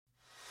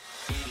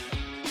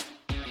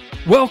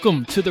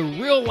Welcome to the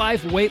Real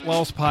Life Weight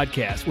Loss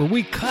Podcast, where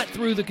we cut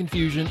through the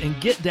confusion and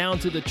get down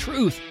to the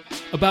truth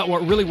about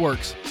what really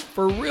works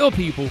for real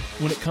people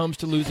when it comes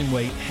to losing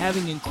weight,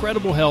 having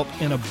incredible health,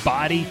 and a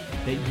body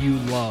that you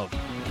love.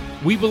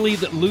 We believe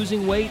that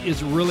losing weight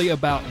is really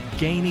about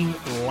gaining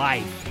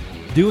life,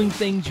 doing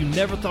things you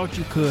never thought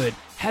you could,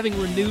 having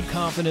renewed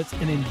confidence,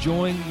 and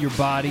enjoying your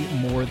body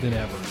more than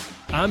ever.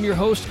 I'm your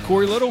host,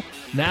 Corey Little.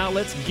 Now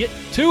let's get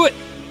to it.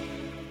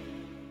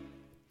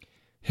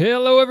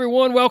 Hello,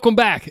 everyone. Welcome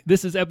back.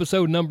 This is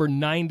episode number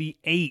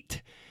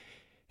 98.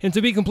 And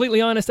to be completely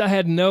honest, I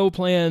had no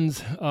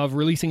plans of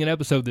releasing an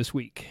episode this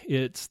week.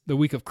 It's the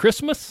week of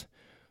Christmas.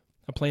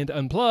 I plan to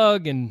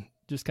unplug and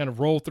just kind of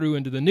roll through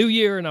into the new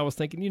year. And I was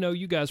thinking,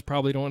 you guys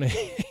probably don't want to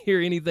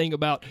hear anything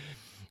about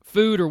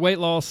food or weight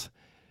loss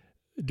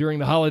during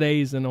the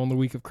holidays and on the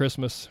week of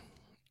Christmas.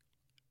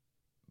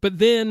 But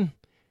then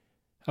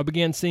I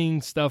began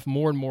seeing stuff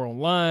more and more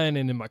online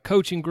and in my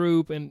coaching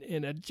group, and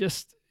I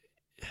just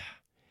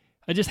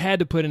had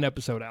to put an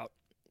episode out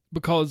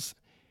because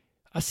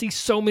I see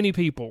so many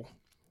people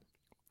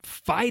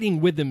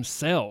fighting with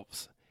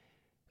themselves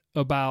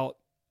about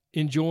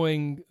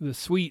enjoying the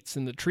sweets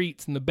and the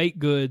treats and the baked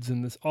goods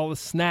and all the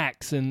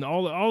snacks and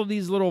all of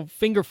these little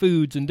finger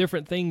foods and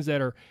different things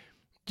that are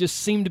just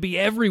seem to be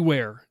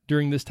everywhere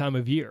during this time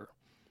of year.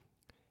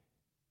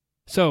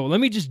 So let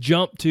me just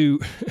jump to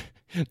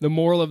the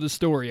moral of the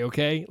story,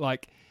 okay?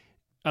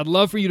 I'd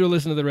love for you to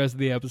listen to the rest of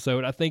the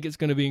episode. I think it's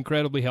going to be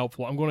incredibly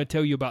helpful. I'm going to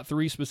tell you about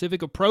 3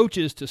 specific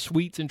approaches to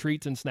sweets and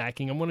treats and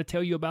snacking. I'm going to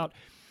tell you about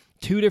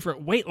 2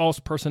 different weight loss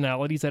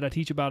personalities that I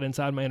teach about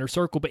inside my inner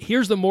circle. But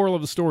here's the moral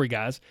of the story,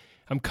 guys.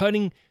 I'm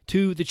cutting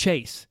to the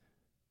chase.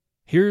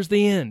 Here's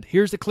the end.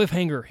 Here's the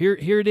cliffhanger.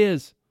 Here it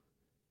is.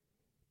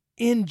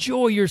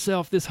 Enjoy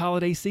yourself this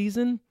holiday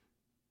season.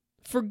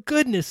 For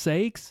goodness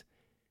sakes,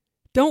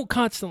 don't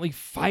constantly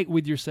fight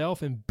with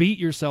yourself and beat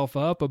yourself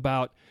up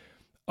about,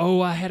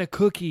 oh, I had a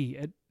cookie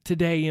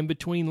today in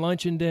between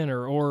lunch and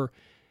dinner, or,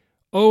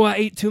 oh, I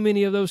ate too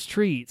many of those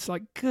treats.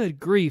 Good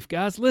grief,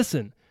 guys,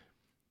 listen.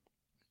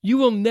 You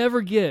will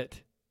never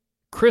get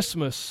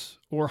Christmas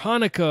or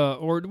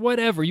Hanukkah or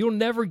whatever. You'll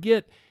never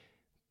get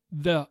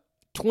the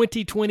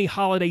 2020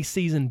 holiday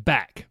season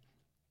back.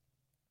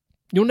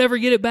 You'll never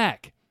get it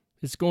back.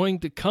 It's going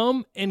to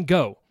come and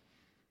go.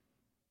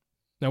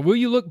 Now, will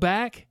you look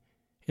back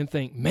and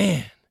think,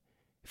 man,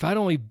 if I'd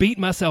only beat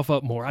myself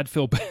up more, I'd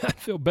feel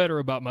better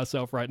about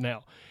myself right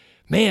now.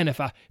 Man,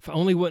 if I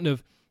only wouldn't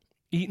have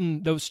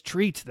eaten those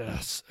treats that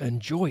I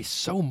enjoy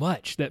so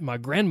much that my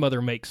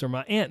grandmother makes or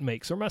my aunt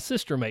makes or my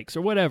sister makes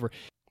or whatever,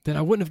 then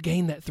I wouldn't have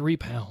gained that 3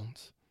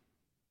 pounds.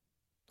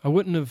 I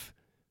wouldn't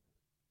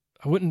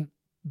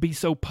be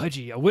so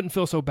pudgy. I wouldn't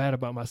feel so bad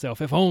about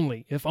myself. If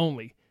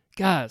only.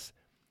 Guys,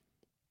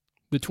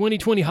 the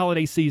 2020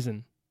 holiday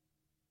season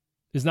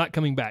is not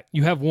coming back.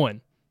 You have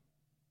one.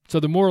 So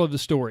the moral of the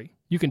story,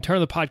 you can turn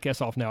the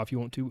podcast off now if you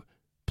want to.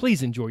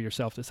 Please enjoy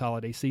yourself this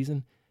holiday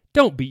season.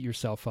 Don't beat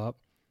yourself up.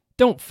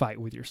 Don't fight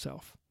with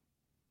yourself.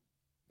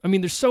 I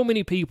mean, there's so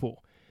many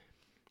people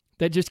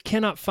that just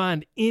cannot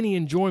find any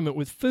enjoyment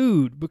with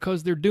food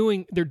because they're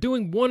doing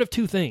one of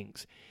 2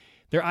 things.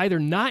 They're either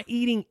not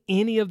eating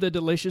any of the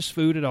delicious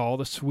food at all,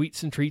 the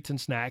sweets and treats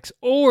and snacks,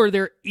 or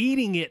they're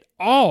eating it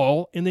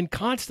all and then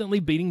constantly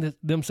beating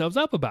themselves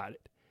up about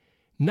it.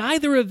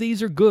 Neither of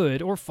these are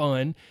good or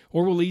fun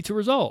or will lead to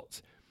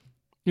results.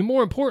 And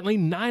more importantly,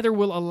 neither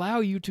will allow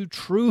you to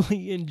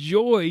truly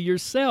enjoy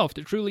yourself,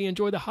 to truly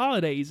enjoy the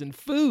holidays and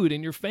food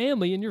and your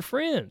family and your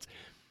friends.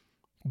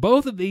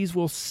 Both of these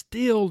will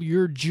steal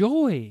your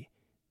joy.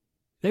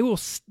 They will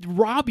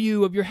rob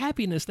you of your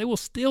happiness. They will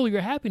steal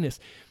your happiness.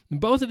 And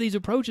both of these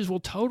approaches will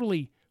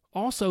totally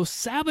also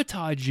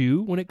sabotage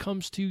you when it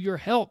comes to your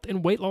health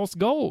and weight loss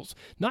goals,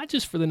 not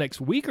just for the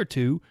next week or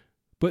 2,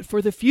 but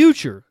for the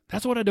future.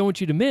 That's what I don't want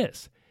you to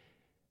miss.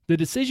 The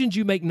decisions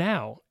you make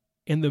now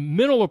and the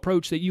mental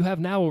approach that you have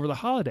now over the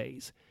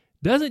holidays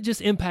doesn't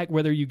just impact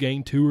whether you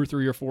gain 2 or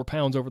 3 or 4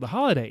 pounds over the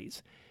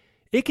holidays.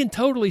 It can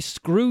totally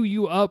screw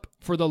you up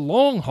for the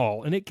long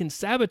haul, and it can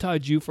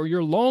sabotage you for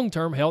your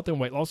long-term health and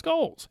weight loss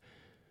goals.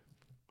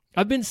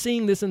 I've been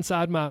seeing this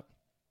inside my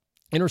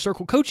Inner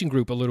Circle coaching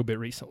group a little bit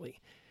recently.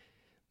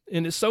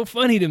 And it's so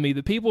funny to me,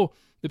 the people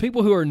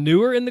who are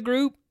newer in the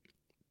group,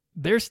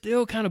 they're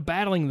still kind of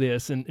battling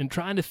this and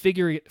trying to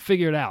figure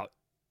it out.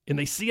 And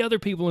they see other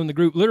people in the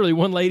group. Literally,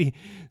 one lady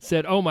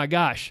said, "Oh my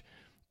gosh,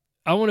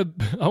 I want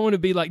to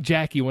be like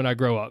Jackie when I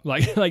grow up."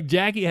 Like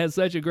Jackie has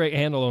such a great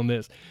handle on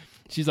this.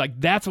 She's like,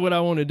 "That's what I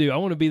want to do. I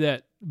want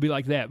to be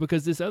like that,"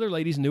 because this other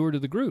lady's newer to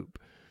the group.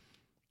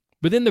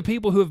 But then the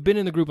people who have been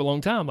in the group a long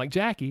time, like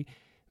Jackie,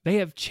 they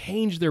have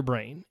changed their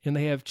brain and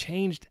they have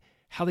changed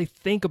how they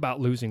think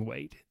about losing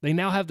weight. They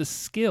now have the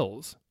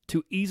skills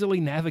to easily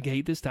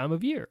navigate this time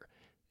of year.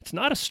 It's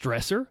not a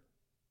stressor.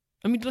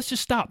 I mean, let's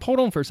just stop. Hold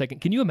on for a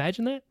second. Can you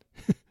imagine that?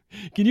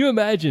 Can you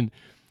imagine,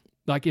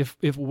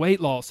 if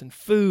weight loss and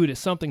food is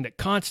something that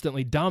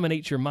constantly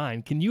dominates your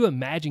mind, can you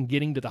imagine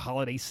getting to the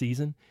holiday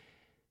season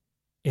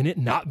and it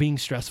not being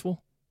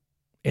stressful?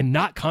 and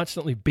not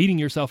constantly beating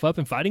yourself up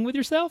and fighting with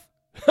yourself?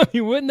 I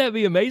mean, wouldn't that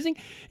be amazing?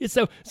 It's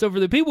so for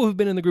the people who've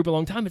been in the group a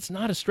long time, it's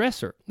not a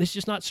stressor. It's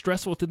just not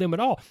stressful to them at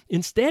all.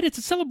 Instead, it's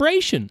a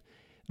celebration.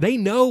 They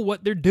know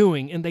what they're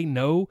doing, and they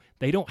know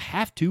they don't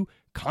have to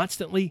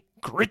constantly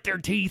grit their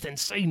teeth and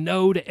say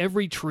no to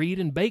every treat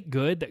and baked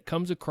good that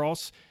comes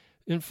across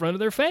in front of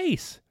their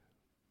face.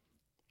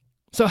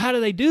 So how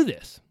do they do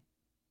this?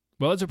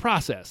 Well, it's a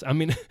process. I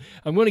mean,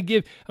 I'm going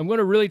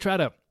to really try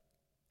to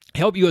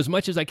help you as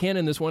much as I can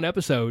in this one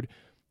episode,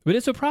 but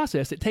it's a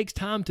process. It takes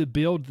time to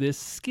build this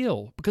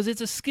skill because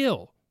it's a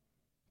skill.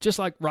 Just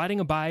like riding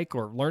a bike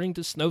or learning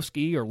to snow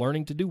ski or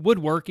learning to do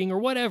woodworking or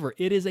whatever,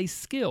 it is a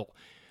skill.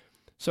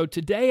 So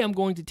today I'm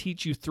going to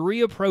teach you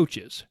 3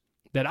 approaches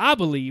that I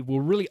believe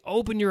will really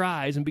open your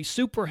eyes and be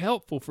super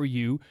helpful for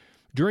you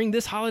during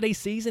this holiday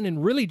season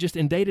and really just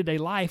in day-to-day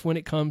life when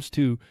it comes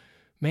to,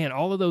 man,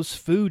 all of those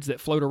foods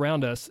that float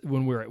around us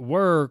when we're at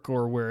work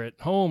or we're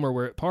at home or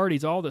we're at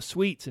parties, all the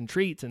sweets and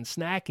treats and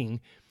snacking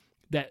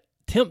that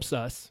tempts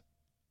us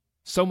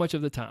so much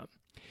of the time.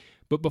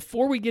 But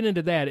before we get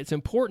into that, it's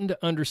important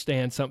to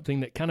understand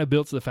something that kind of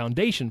builds the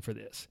foundation for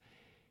this.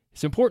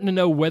 It's important to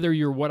know whether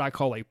you're what I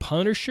call a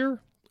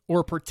punisher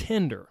or a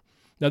pretender.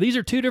 Now, these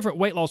are 2 different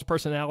weight loss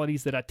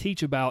personalities that I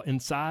teach about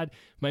inside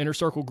my Inner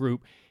Circle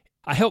group.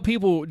 I help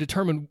people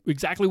determine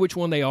exactly which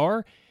one they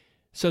are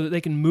so that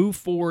they can move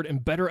forward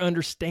and better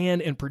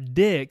understand and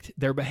predict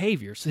their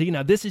behavior. See,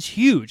 now this is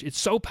huge. It's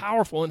so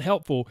powerful and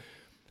helpful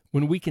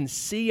when we can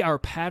see our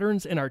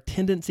patterns and our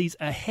tendencies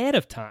ahead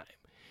of time.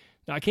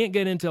 Now, I can't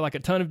get into like a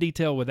ton of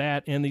detail with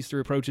that and these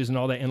 3 approaches and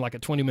all that in like a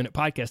 20-minute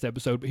podcast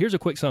episode, but here's a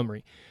quick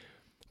summary.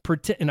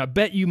 And I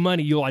bet you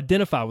money you'll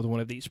identify with one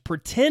of these.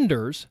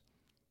 Pretenders,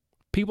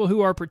 people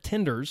who are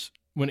pretenders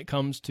when it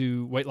comes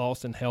to weight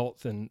loss and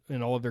health and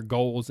all of their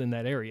goals in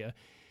that area,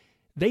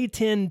 they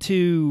tend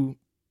to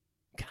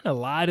kind of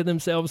lie to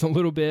themselves a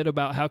little bit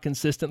about how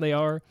consistent they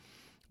are.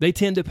 They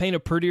tend to paint a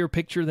prettier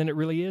picture than it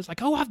really is.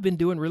 Like, oh, I've been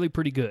doing really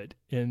pretty good.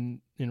 And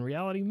in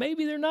reality,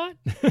 maybe they're not.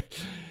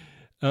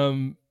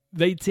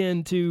 They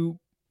tend to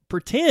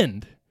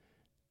pretend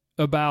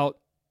about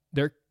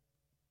their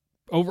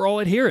overall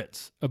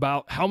adherence,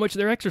 about how much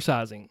they're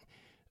exercising,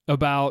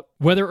 about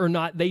whether or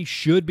not they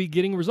should be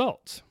getting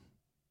results.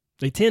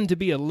 They tend to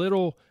be a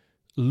little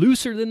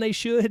looser than they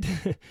should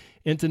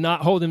and to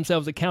not hold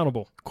themselves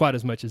accountable quite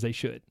as much as they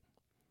should.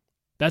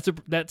 That's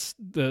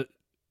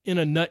in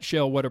a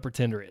nutshell what a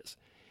pretender is.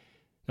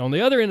 Now, on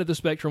the other end of the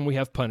spectrum, we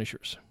have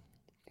punishers.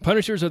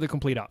 Punishers are the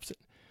complete opposite.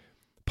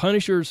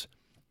 Punishers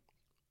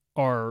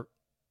are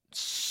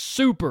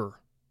super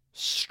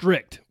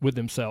strict with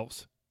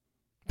themselves.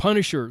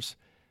 Punishers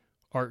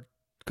are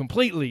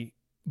completely,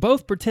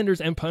 both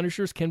pretenders and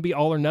punishers can be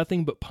all or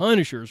nothing, but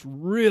punishers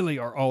really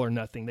are all or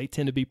nothing. They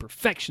tend to be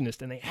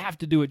perfectionists and they have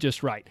to do it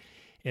just right.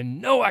 And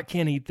no, I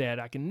can't eat that.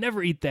 I can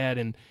never eat that.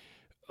 And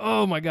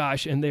oh my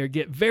gosh, and they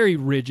get very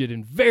rigid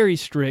and very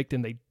strict,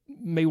 and they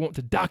may want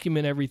to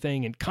document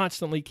everything and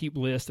constantly keep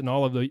lists and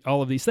all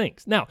of these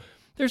things. Now,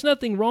 there's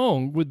nothing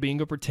wrong with being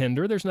a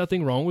pretender. There's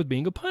nothing wrong with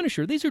being a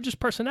punisher. These are just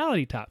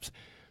personality types.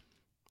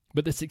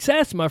 But the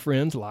success, my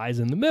friends, lies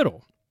in the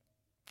middle.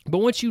 But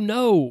once you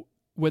know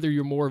whether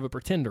you're more of a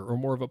pretender or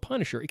more of a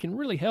punisher, it can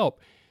really help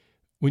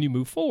when you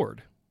move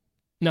forward.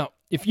 Now,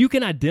 if you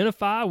can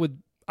identify with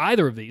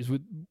either of these,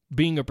 with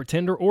being a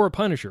pretender or a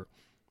punisher,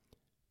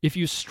 if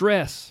you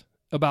stress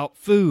about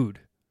food,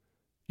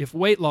 if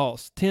weight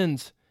loss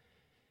tends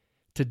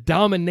to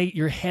dominate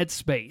your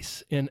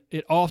headspace and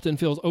it often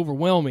feels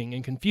overwhelming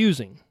and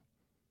confusing,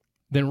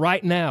 then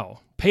right now,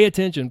 pay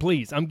attention,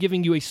 please. I'm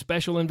giving you a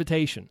special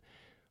invitation.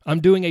 I'm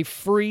doing a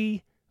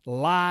free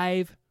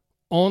live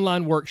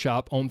online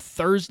workshop on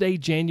Thursday,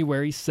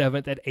 January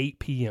 7th at 8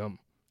 p.m.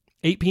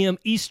 8 p.m.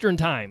 Eastern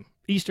Time.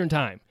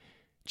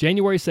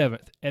 January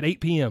 7th at 8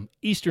 p.m.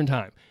 Eastern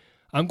Time.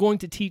 I'm going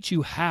to teach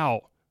you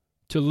how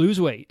to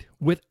lose weight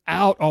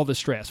without all the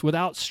stress,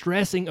 without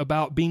stressing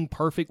about being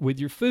perfect with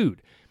your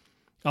food.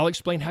 I'll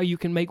explain how you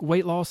can make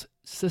weight loss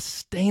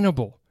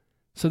sustainable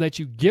so that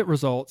you get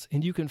results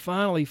and you can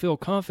finally feel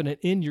confident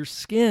in your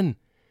skin.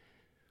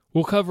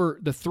 We'll cover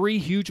the 3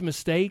 huge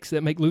mistakes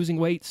that make losing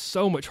weight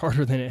so much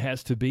harder than it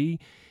has to be,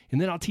 and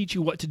then I'll teach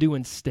you what to do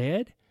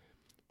instead.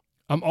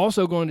 I'm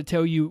also going to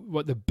tell you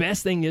what the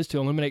best thing is to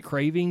eliminate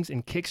cravings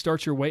and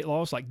kickstart your weight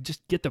loss, like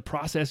just get the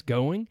process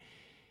going.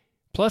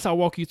 Plus, I'll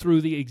walk you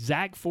through the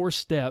exact 4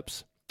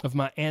 steps of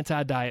my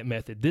anti-diet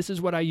method. This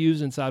is what I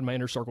use inside my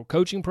Inner Circle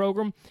coaching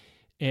program,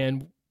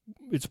 and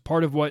it's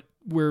part of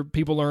where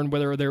people learn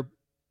whether they're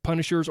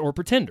punishers or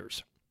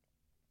pretenders.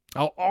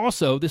 I'll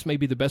also, this may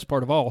be the best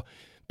part of all,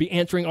 be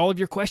answering all of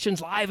your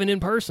questions live and in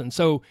person.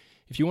 So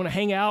if you want to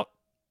hang out,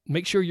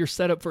 make sure you're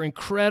set up for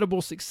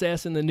incredible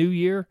success in the new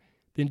year,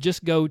 then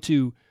just go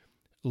to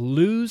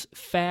Lose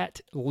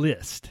Fat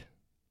List.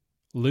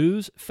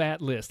 Lose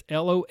Fat List.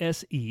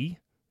 LOSEFATLIST.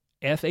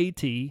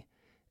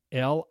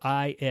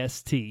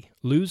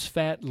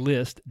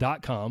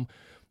 LoseFatList.com.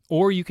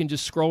 Or you can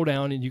just scroll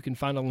down and you can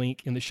find a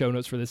link in the show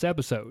notes for this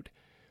episode.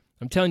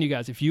 I'm telling you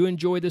guys, if you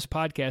enjoy this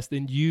podcast,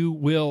 then you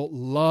will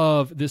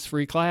love this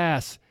free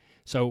class.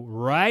 So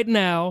right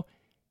now,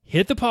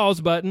 hit the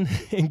pause button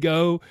and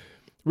go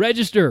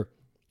register,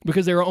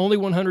 because there are only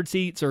 100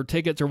 seats or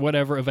tickets or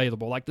whatever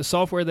available. Like the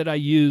software that I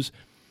use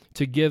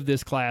to give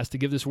this class, to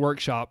give this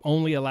workshop,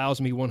 only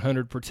allows me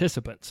 100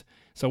 participants.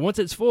 So once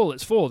it's full,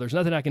 it's full. There's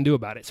nothing I can do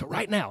about it. So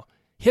right now,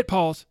 hit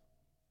pause,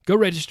 go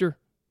register,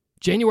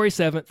 January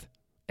 7th,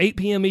 8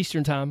 p.m.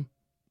 Eastern Time.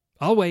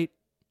 I'll wait.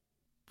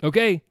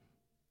 Okay,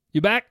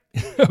 you back?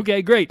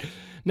 Okay, great.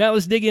 Now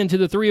let's dig into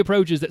the 3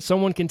 approaches that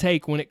someone can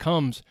take when it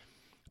comes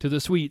to the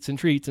sweets and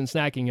treats and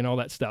snacking and all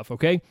that stuff,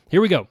 okay?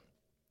 Here we go.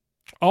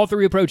 All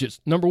 3 approaches.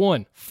 Number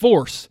 1,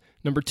 force.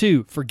 Number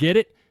 2, forget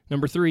it.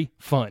 Number 3,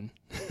 fun.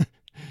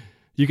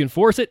 You can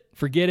force it,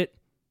 forget it,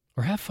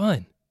 or have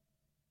fun.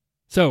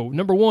 So,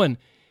 number 1,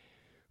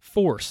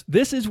 force.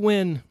 This is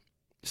when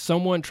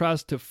someone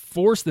tries to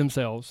force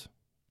themselves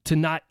to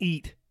not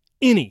eat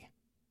any.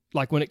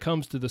 Like when it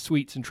comes to the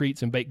sweets and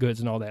treats and baked goods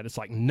and all that, it's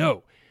like,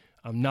 no,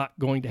 I'm not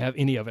going to have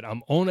any of it.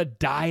 I'm on a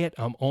diet.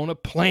 I'm on a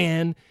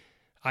plan.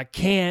 I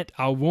can't.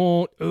 I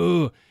won't.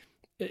 Ugh.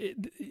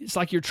 It's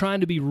like you're trying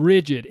to be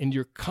rigid and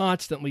you're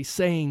constantly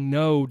saying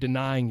no,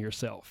 denying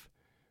yourself.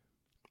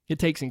 It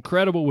takes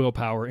incredible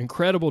willpower,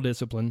 incredible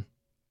discipline,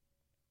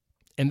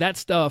 and that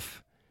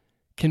stuff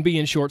can be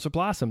in short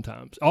supply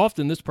sometimes.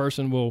 Often this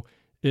person will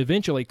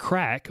eventually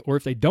crack, or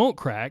if they don't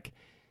crack,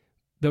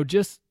 they'll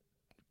just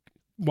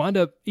wind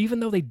up, even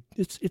though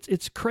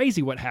it's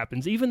crazy what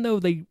happens, even though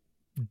they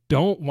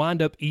don't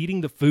wind up eating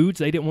the foods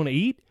they didn't want to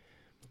eat,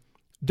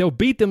 they'll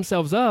beat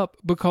themselves up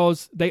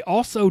because they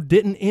also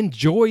didn't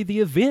enjoy the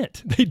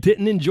event. They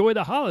didn't enjoy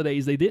the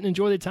holidays. They didn't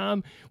enjoy the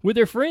time with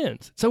their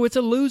friends. So it's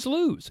a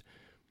lose-lose.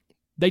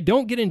 They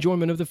don't get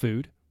enjoyment of the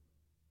food,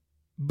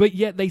 but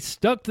yet they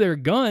stuck to their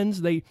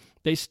guns. They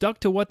stuck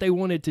to what they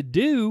wanted to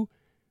do,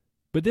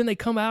 but then they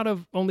come out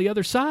on the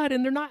other side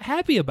and they're not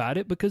happy about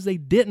it because they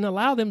didn't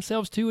allow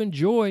themselves to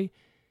enjoy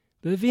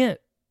the event,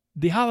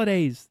 the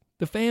holidays,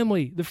 the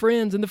family, the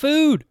friends, and the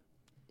food.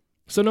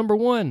 So number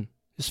 1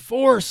 is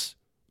force.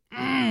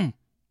 I've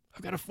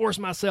got to force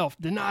myself,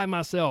 deny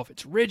myself.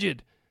 It's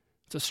rigid.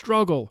 It's a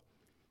struggle.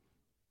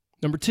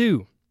 Number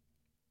 2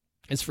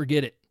 is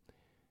forget it.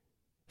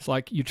 It's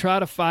like you try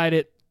to fight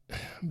it,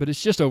 but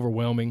it's just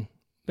overwhelming.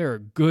 There are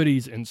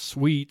goodies and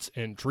sweets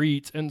and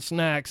treats and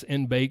snacks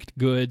and baked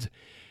goods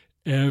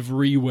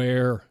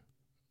everywhere.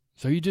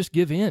 So you just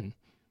give in.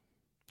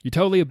 You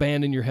totally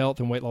abandon your health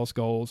and weight loss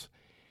goals.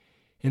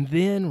 And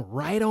then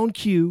right on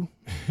cue,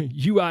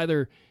 you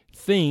either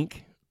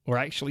think or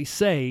actually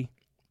say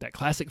that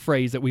classic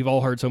phrase that we've all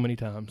heard so many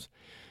times,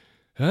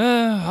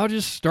 I'll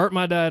just start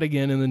my diet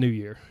again in the new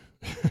year.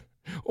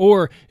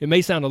 Or it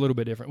may sound a little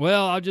bit different.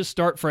 Well, I'll just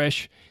start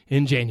fresh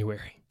in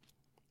January.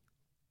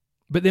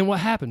 But then what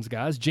happens,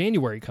 guys?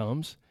 January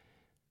comes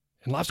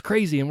and life's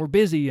crazy and we're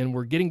busy and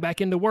we're getting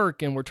back into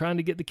work and we're trying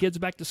to get the kids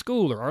back to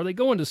school, or are they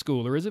going to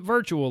school, or is it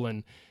virtual,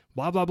 and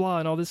blah, blah, blah,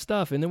 and all this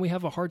stuff. And then we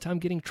have a hard time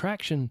getting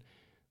traction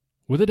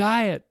with a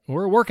diet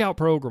or a workout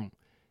program.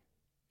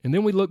 And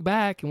then we look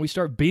back and we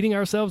start beating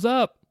ourselves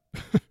up.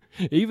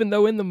 Even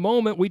though in the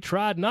moment we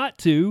tried not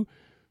to,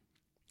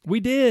 we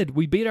did.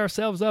 We beat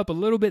ourselves up a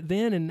little bit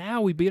then, and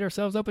now we beat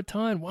ourselves up a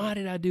ton. Why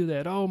did I do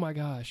that? Oh my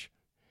gosh.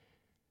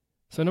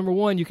 So number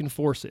 1, you can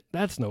force it.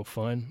 That's no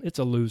fun. It's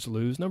a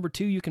lose-lose. Number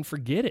 2, you can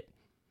forget it.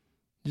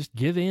 Just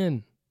give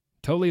in.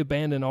 Totally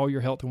abandon all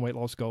your health and weight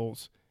loss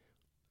goals.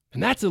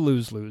 And that's a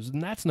lose-lose,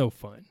 and that's no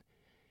fun.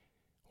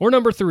 Or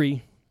number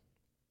 3,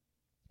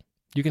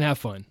 you can have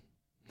fun.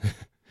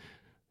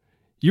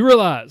 You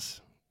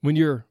realize when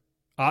you're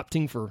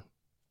opting for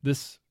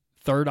this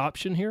third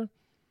option here,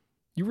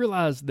 you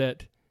realize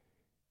that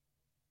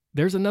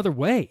there's another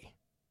way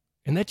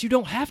and that you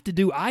don't have to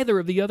do either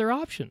of the other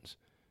options.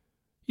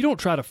 You don't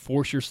try to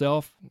force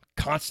yourself,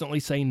 constantly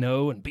say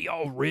no and be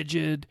all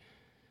rigid,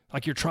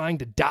 like you're trying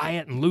to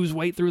diet and lose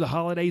weight through the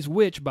holidays,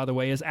 which, by the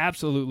way, is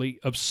absolutely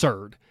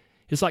absurd.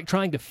 It's like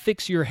trying to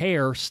fix your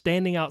hair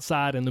standing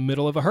outside in the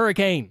middle of a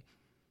hurricane.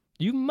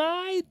 You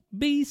might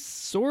be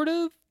sort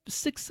of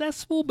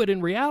successful, but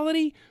in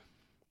reality,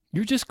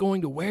 you're just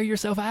going to wear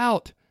yourself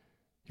out.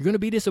 You're going to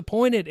be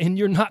disappointed and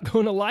you're not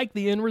going to like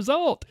the end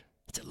result.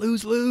 It's a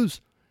lose-lose.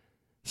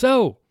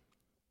 So,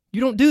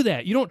 you don't do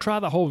that. You don't try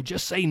the whole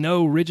just say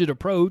no rigid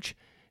approach.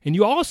 And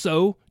you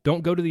also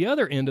don't go to the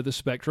other end of the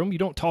spectrum. You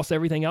don't toss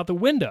everything out the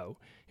window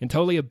and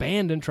totally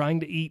abandon trying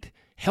to eat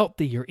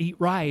healthy or eat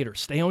right or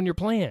stay on your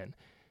plan.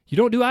 You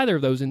don't do either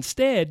of those.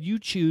 Instead, you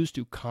choose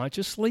to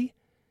consciously,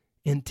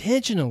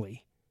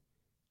 intentionally,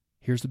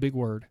 here's the big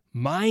word,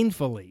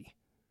 mindfully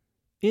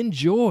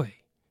enjoy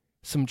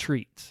some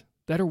treats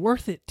that are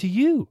worth it to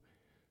you.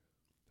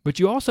 But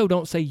you also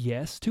don't say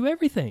yes to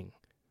everything.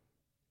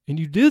 And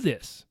you do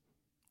this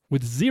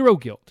with zero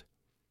guilt,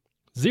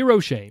 zero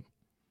shame,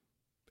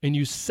 and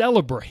you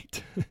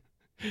celebrate.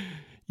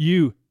 Can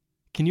you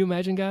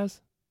imagine,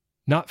 guys?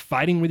 Not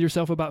fighting with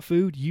yourself about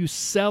food. You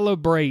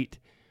celebrate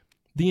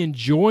the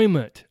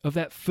enjoyment of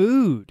that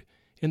food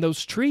and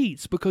those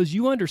treats because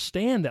you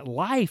understand that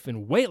life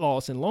and weight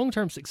loss and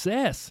long-term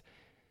success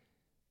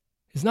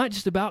is not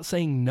just about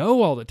saying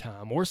no all the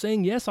time or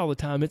saying yes all the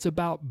time. It's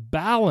about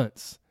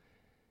balance.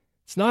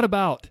 It's not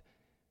about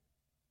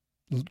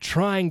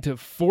trying to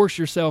force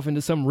yourself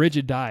into some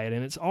rigid diet.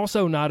 And it's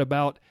also not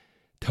about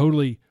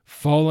totally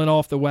falling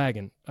off the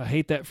wagon. I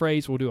hate that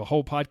phrase. We'll do a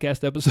whole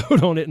podcast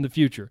episode on it in the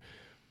future.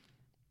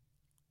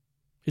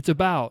 It's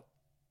about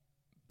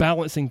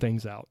balancing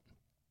things out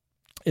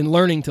and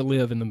learning to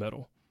live in the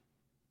middle.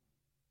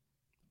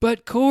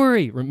 But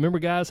Corey, remember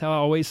guys how I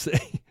always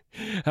say,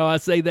 how I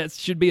say that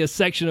should be a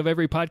section of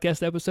every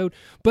podcast episode?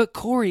 But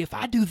Corey, if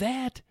I do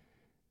that,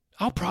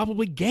 I'll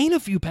probably gain a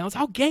few pounds.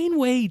 I'll gain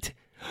weight.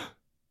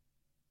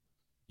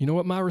 You know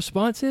what my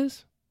response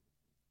is?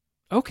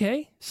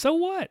 Okay, so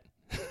what?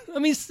 I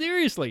mean,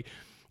 seriously,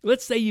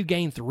 let's say you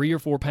gain 3 or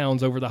 4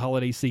 pounds over the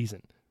holiday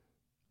season,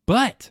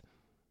 but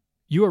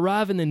you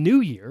arrive in the new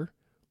year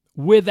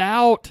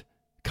without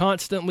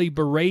constantly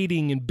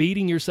berating and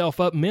beating yourself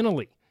up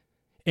mentally,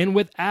 and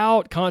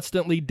without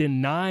constantly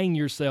denying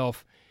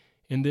yourself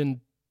and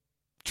then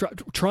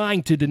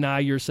trying to deny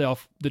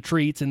yourself the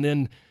treats and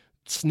then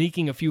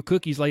sneaking a few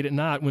cookies late at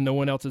night when no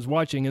one else is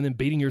watching and then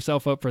beating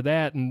yourself up for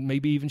that and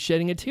maybe even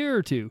shedding a tear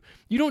or two.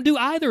 You don't do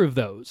either of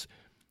those.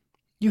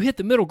 You hit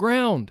the middle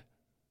ground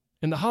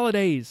and the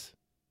holidays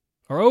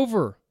are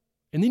over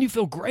and then you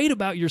feel great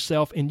about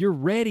yourself and you're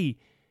ready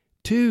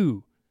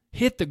to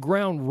hit the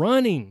ground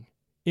running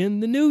in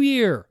the new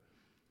year.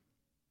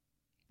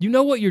 You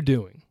know what you're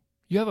doing.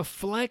 You have a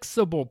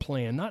flexible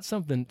plan, not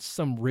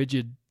some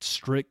rigid,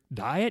 strict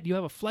diet. You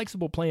have a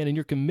flexible plan and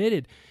you're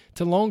committed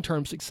to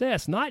long-term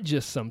success, not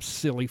just some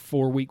silly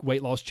 4-week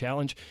weight loss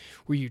challenge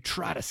where you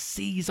try to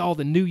seize all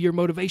the new year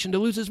motivation to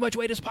lose as much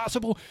weight as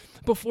possible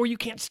before you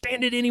can't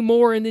stand it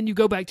anymore and then you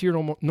go back to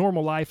your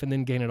normal life and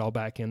then gain it all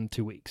back in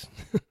 2 weeks.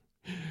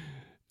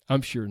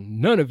 I'm sure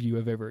none of you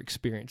have ever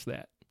experienced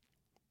that.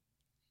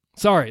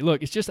 Sorry,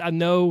 look, it's just I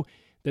know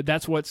that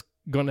that's what's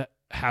going to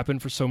happen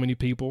for so many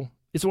people.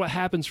 It's what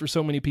happens for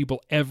so many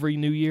people every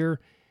new year,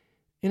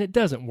 and it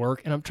doesn't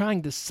work, and I'm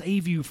trying to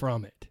save you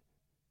from it.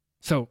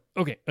 So,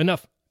 okay,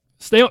 enough.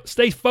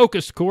 Stay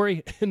focused,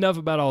 Corey. Enough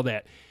about all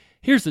that.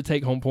 Here's the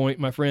take-home point,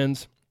 my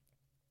friends.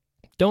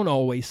 Don't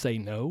always say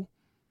no,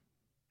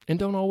 and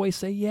don't always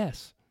say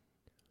yes.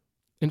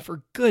 And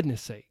for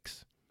goodness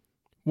sakes,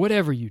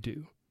 whatever you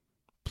do,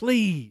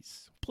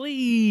 please,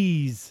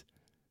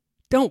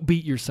 don't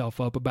beat yourself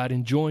up about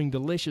enjoying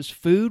delicious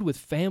food with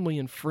family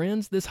and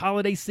friends this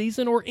holiday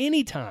season or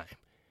any time.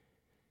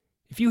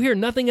 If you hear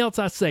nothing else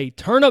I say,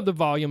 turn up the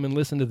volume and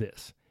listen to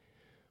this.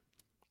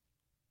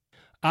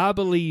 I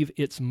believe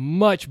it's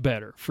much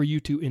better for you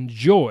to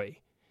enjoy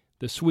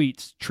the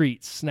sweets,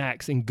 treats,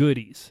 snacks, and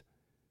goodies.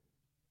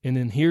 And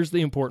then here's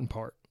the important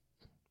part.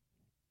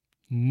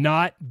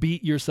 Not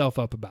beat yourself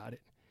up about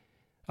it.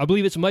 I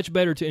believe it's much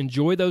better to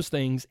enjoy those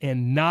things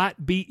and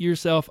not beat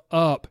yourself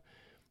up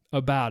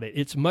about it.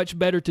 It's much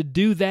better to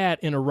do that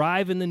and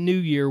arrive in the new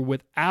year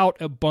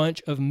without a bunch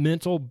of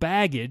mental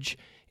baggage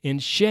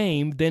and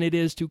shame than it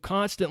is to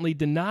constantly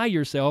deny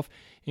yourself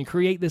and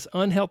create this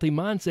unhealthy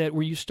mindset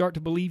where you start to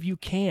believe you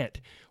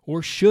can't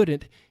or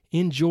shouldn't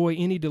enjoy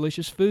any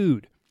delicious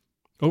food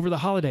over the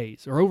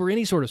holidays or over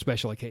any sort of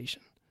special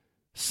occasion.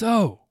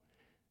 So,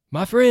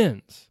 my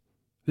friends,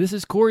 this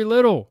is Corey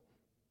Little,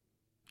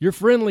 your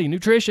friendly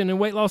nutrition and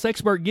weight loss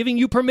expert, giving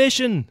you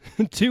permission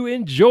to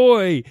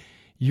enjoy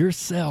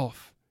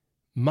yourself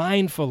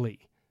mindfully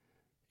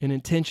and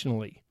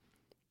intentionally.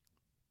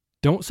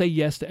 Don't say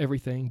yes to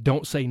everything.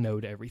 Don't say no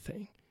to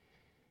everything.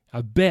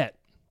 I bet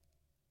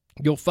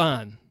you'll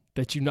find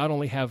that you not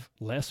only have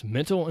less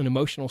mental and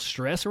emotional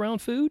stress around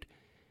food,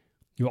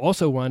 you'll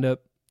also wind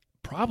up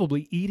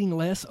probably eating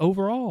less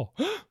overall.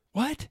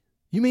 What?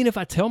 You mean if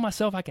I tell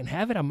myself I can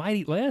have it, I might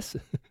eat less?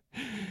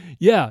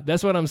 Yeah,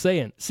 that's what I'm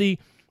saying. See,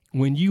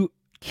 when you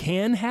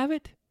can have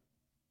it,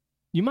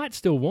 you might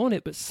still want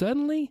it, but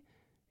suddenly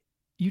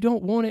you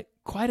don't want it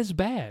quite as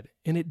bad,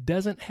 and it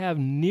doesn't have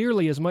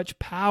nearly as much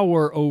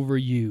power over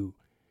you.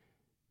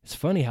 It's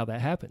funny how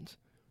that happens,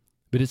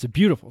 but it's a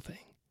beautiful thing.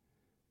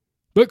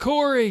 But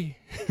Corey,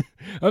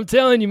 I'm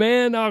telling you,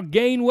 man, I'll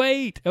gain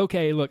weight.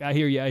 Okay, look, I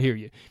hear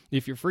you.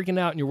 If you're freaking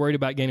out and you're worried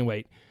about gaining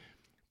weight,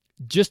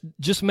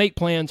 just make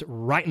plans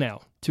right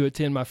now to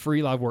attend my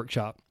free live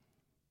workshop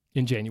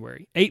in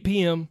January, 8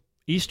 p.m.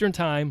 Eastern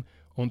Time,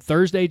 on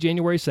Thursday,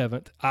 January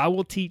 7th, I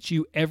will teach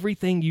you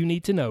everything you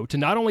need to know to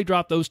not only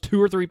drop those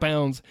 2 or 3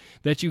 pounds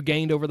that you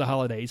gained over the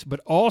holidays, but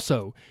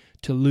also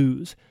to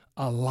lose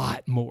a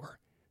lot more.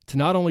 To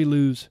not only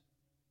lose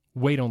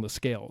weight on the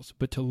scales,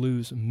 but to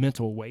lose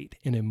mental weight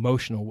and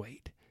emotional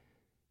weight,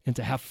 and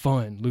to have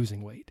fun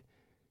losing weight.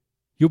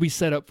 You'll be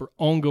set up for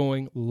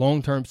ongoing,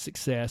 long-term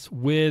success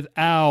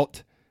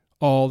without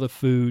all the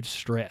food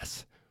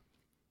stress.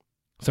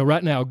 So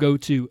right now, go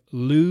to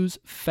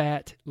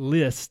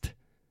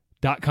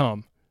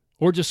losefatlist.com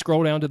or just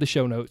scroll down to the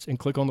show notes and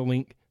click on the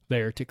link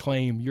there to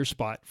claim your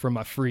spot for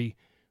my free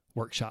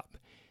workshop.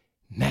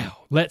 Now,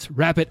 let's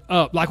wrap it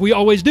up like we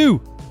always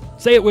do.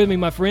 Say it with me,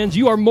 my friends.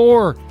 You are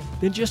more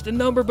than just a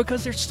number,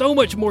 because there's so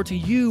much more to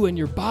you and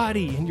your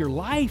body and your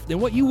life than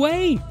what you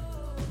weigh.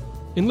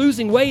 And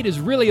losing weight is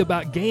really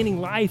about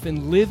gaining life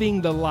and living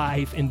the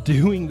life and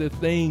doing the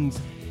things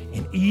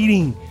and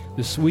eating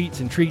the sweets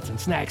and treats and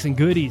snacks and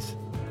goodies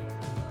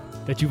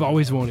that you've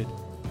always wanted.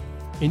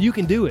 And you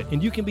can do it,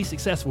 and you can be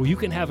successful. You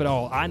can have it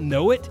all. I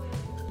know it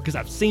because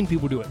I've seen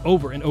people do it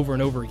over and over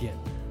and over again.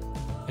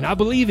 And I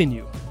believe in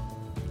you.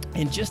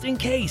 And just in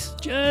case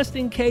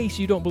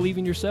you don't believe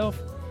in yourself,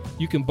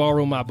 you can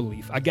borrow my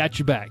belief. I got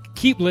your back.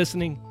 Keep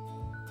listening.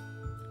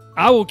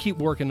 I will keep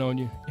working on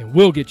you, and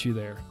we'll get you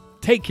there.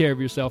 Take care of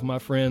yourself, my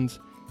friends.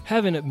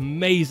 Have an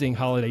amazing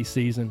holiday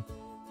season.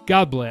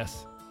 God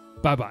bless.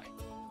 Bye-bye.